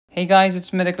Hey guys, it's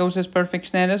Medicosis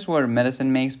Perfectionalis, where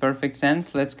medicine makes perfect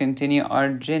sense. Let's continue our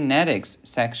genetics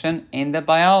section in the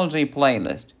biology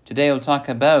playlist. Today we'll talk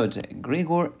about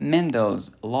Gregor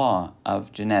Mendel's law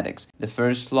of genetics, the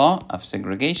first law of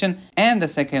segregation, and the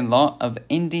second law of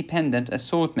independent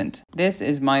assortment. This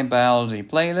is my biology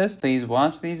playlist. Please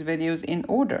watch these videos in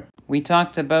order. We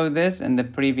talked about this in the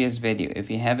previous video.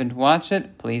 If you haven't watched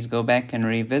it, please go back and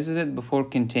revisit it before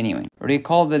continuing.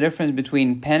 Recall the difference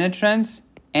between penetrance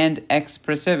and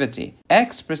expressivity.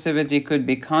 Expressivity could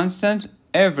be constant,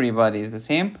 everybody is the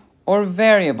same, or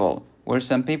variable, where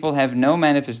some people have no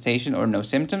manifestation or no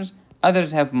symptoms,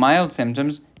 others have mild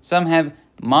symptoms, some have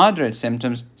moderate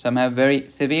symptoms, some have very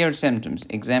severe symptoms.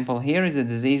 Example here is a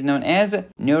disease known as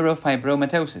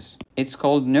neurofibromatosis. It's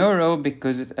called neuro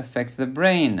because it affects the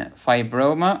brain.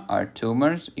 Fibroma are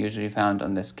tumors usually found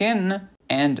on the skin,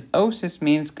 and osis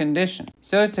means condition.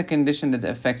 So it's a condition that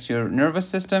affects your nervous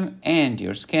system and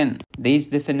your skin. These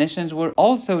definitions were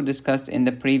also discussed in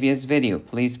the previous video.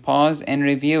 Please pause and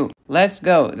review. Let's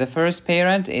go. The first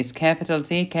parent is capital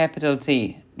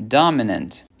T,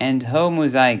 dominant and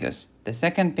homozygous. The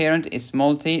second parent is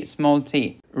small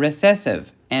t,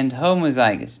 recessive and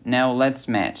homozygous. Now let's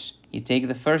match. You take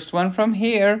the first one from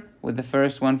here with the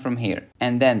first one from here,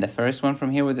 and then the first one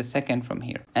from here with the second from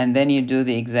here. And then you do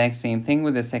the exact same thing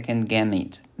with the second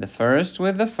gamete. The first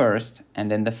with the first,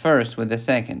 and then the first with the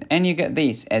second. And you get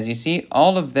these. As you see,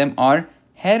 all of them are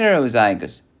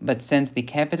heterozygous. But since the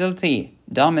capital T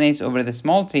dominates over the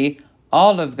small t,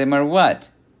 all of them are what?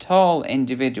 Tall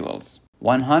individuals.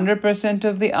 100%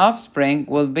 of the offspring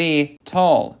will be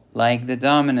tall, like the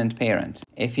dominant parent.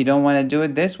 If you don't want to do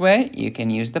it this way, you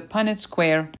can use the Punnett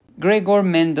square. Gregor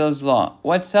Mendel's law.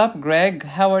 What's up, Greg?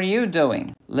 How are you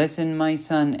doing? Listen, my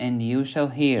son, and you shall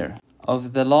hear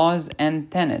of the laws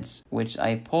and tenets which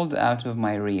I pulled out of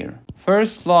my rear.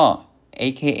 First law,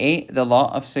 aka the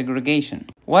law of segregation.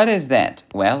 What is that?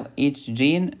 Well, each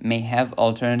gene may have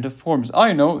alternative forms.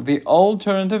 I know, the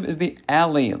alternative is the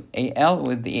allele. AL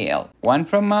with the AL. One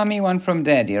from mommy, one from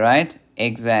daddy, right?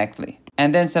 Exactly.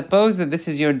 And then suppose that this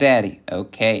is your daddy.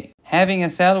 Okay. Having a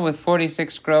cell with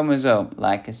 46 chromosomes,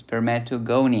 like a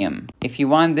spermatogonium. If you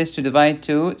want this to divide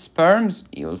to sperms,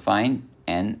 you will find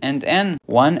N and N.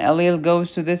 One allele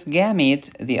goes to this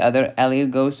gamete, the other allele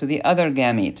goes to the other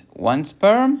gamete. One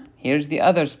sperm, here's the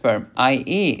other sperm,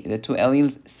 i.e. the two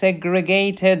alleles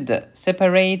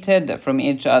separated from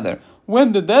each other.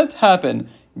 When did that happen?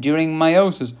 During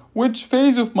meiosis. Which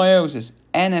phase of meiosis?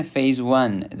 Anaphase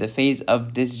 1, the phase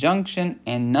of disjunction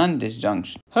and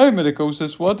non-disjunction. Hey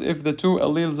Medicosis, what if the two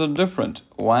alleles are different?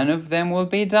 One of them will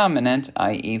be dominant,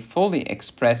 i.e. fully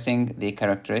expressing the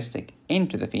characteristic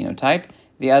into the phenotype.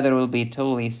 The other will be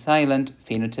totally silent,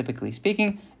 phenotypically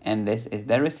speaking, and this is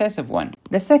the recessive one.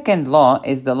 The second law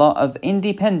is the law of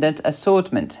independent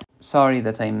assortment. Sorry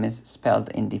that I misspelled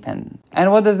independent.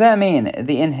 And what does that mean?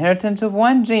 The inheritance of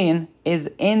one gene is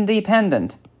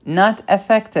independent, not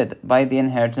affected by the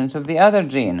inheritance of the other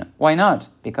gene. Why not?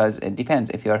 Because it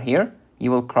depends. If you are here, you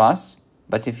will cross,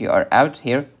 but if you are out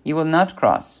here, you will not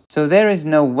cross. So there is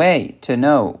no way to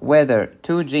know whether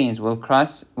two genes will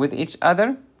cross with each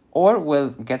other or will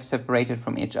get separated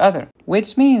from each other,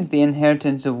 which means the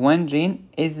inheritance of one gene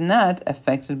is not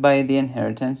affected by the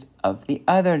inheritance of the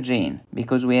other gene,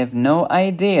 because we have no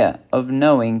idea of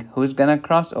knowing who's gonna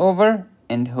cross over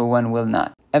and who one will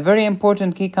not. A very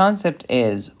important key concept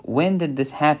is, when did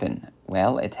this happen?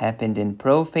 Well, it happened in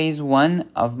prophase 1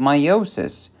 of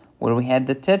meiosis, where we had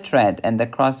the tetrad and the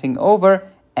crossing over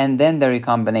and then the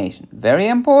recombination. Very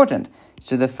important.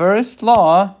 So the first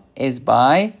law is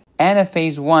by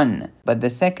anaphase 1, but the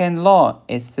second law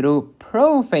is through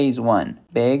prophase 1.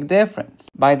 Big difference.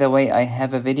 By the way, I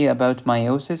have a video about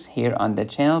meiosis here on the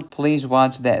channel. Please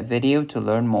watch that video to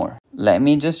learn more. Let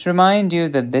me just remind you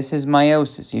that this is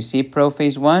meiosis. You see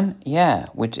prophase 1? Yeah,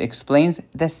 which explains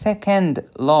the second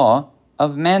law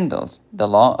of Mendel's, the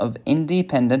law of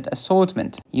independent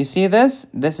assortment. You see this?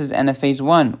 This is anaphase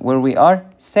 1, where we are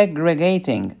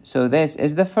segregating. So this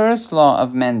is the first law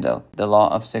of Mendel, the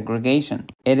law of segregation.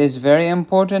 It is very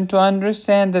important to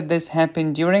understand that this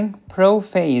happened during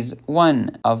prophase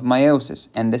 1 of meiosis,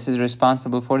 and this is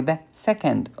responsible for the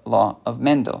second law of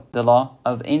Mendel, the law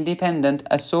of independent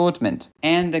assortment.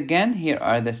 And again, here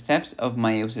are the steps of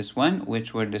meiosis 1,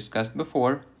 which were discussed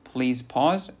before. Please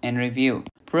pause and review.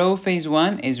 Prophase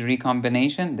 1 is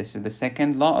recombination. This is the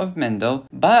second law of Mendel.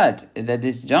 But the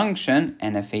disjunction,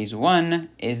 anaphase 1,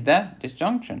 is the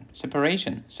disjunction,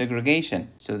 separation, segregation.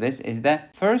 So this is the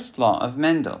first law of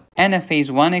Mendel.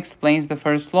 Anaphase 1 explains the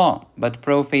first law, but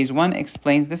prophase 1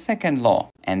 explains the second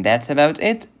law. And that's about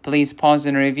it. Please pause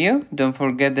and review. Don't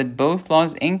forget that both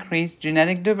laws increase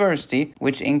genetic diversity,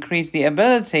 which increase the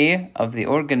ability of the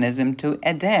organism to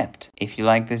adapt. If you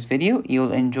like this video,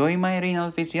 you'll enjoy my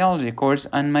renal physiology course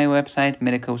on my website,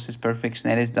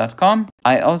 medicosisperfectionalis.com.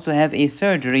 I also have a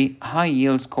surgery high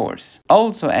yields course,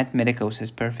 also at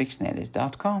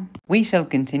medicosisperfectionalis.com. We shall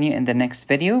continue in the next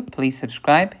video. Please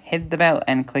subscribe, hit the bell,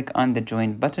 and click on the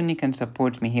join button. You can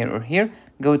support me here or here.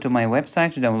 Go to my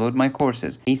website to download my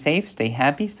courses. Be safe, stay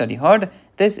happy, study hard.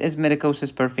 This is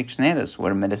Medicosis Perfectionalis,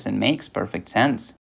 where medicine makes perfect sense.